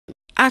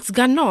At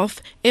Ganoth,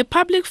 a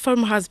public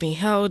forum has been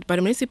held by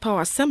the Municipal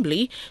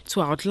Assembly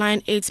to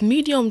outline its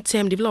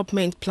medium-term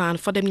development plan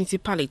for the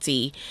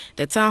municipality.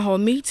 The town hall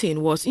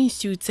meeting was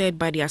instituted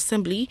by the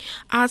Assembly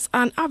as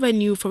an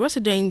avenue for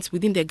residents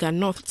within the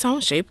Ganoth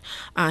Township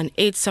and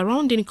its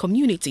surrounding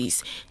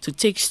communities to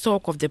take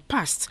stock of the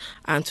past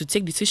and to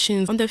take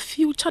decisions on the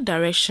future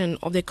direction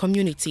of the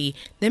community.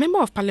 The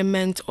Member of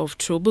Parliament of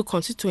Trobu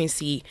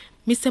constituency,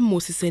 Mr.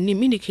 Moses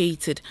Enim,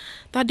 indicated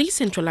that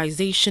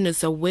decentralization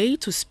is a way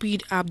to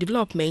speed up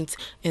development,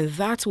 and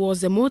that was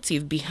the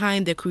motive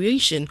behind the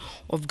creation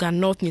of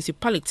Ganoth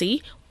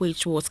Municipality,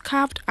 which was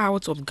carved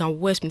out of Gan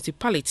West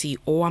Municipality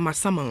or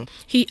Amasaman.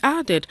 He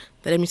added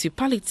that the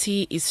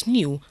municipality is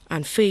new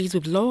and faced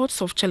with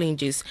lots of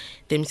challenges.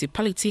 The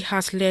municipality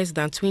has less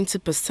than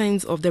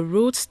 20% of the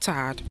roads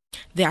tarred.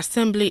 The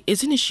Assembly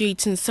is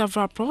initiating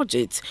several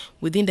projects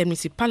within the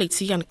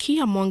municipality, and key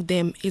among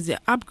them is the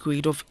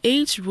upgrade of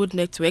 8 road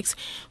networks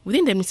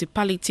within the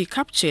municipality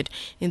captured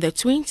in the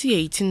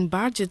 2018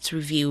 budget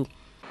review.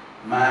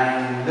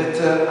 My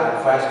little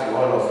advice to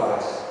all of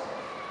us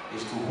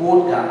is to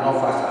hold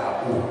Ganoth as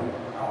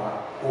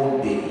our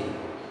own baby,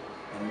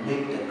 and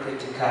make the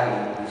critical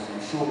inputs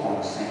and show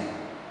concern,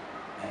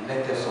 and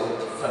let us all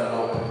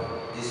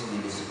develop this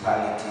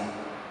municipality.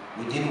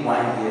 Within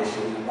 1 year,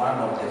 should be one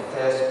of the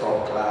first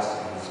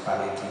top-class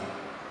municipality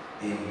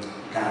in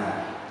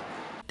Ghana.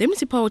 The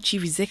Municipal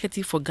Chief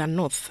Executive for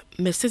Ganoth,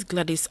 Mrs.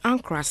 Gladys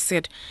Ankra,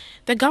 said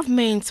the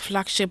government's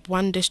flagship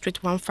One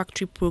District, One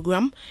Factory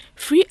program,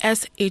 Free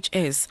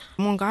SHS,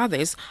 among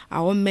others,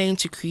 are all meant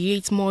to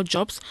create more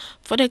jobs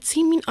for the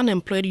teeming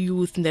unemployed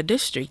youth in the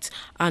district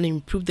and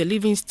improve the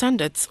living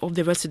standards of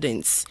the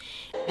residents.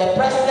 The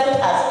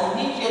President has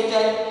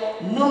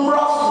initiated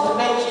numerous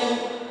interventions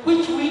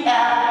which we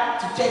are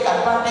to take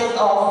advantage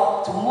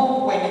of to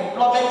move with the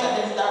employment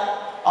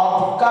agenda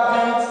of the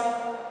government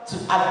to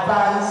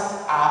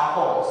advance our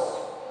cause.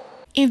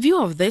 In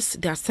view of this,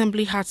 the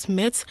Assembly has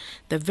met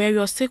the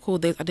various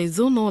stakeholders at the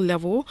zonal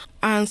level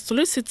and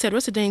solicited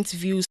residents'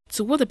 views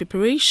toward the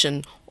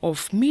preparation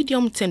of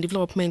Medium-Term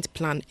Development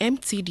Plan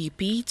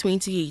MTDP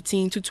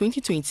 2018 to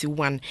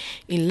 2021.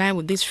 In line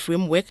with this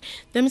framework,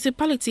 the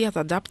municipality has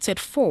adopted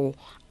 4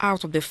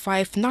 out of the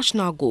 5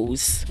 national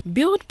goals: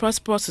 build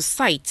prosperous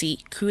society,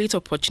 create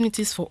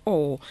opportunities for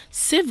all,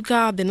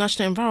 safeguard the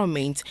national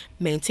environment,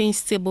 maintain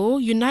stable,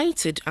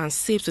 united and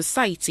safe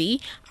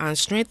society, and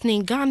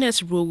strengthening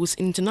Ghana's roles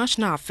in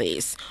international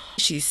affairs.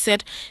 She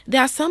said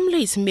the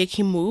Assembly is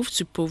making moves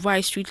to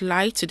provide street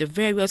light to the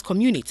various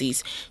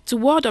communities to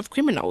ward off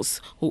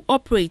criminals who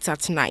operate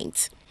at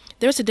night.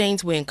 The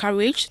residents were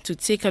encouraged to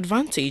take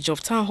advantage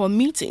of town hall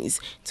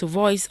meetings to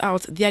voice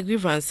out their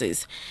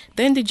grievances.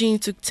 The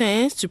indigenes took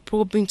turns to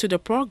probe into the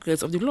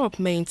progress of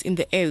development in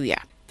the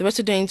area. The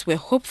residents were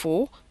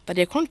hopeful that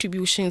their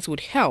contributions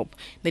would help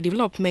the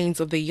development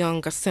of the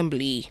young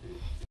assembly.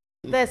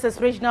 This is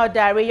Regional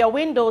Diary, your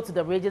window to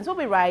the regions. We'll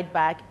be right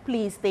back.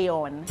 Please stay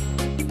on.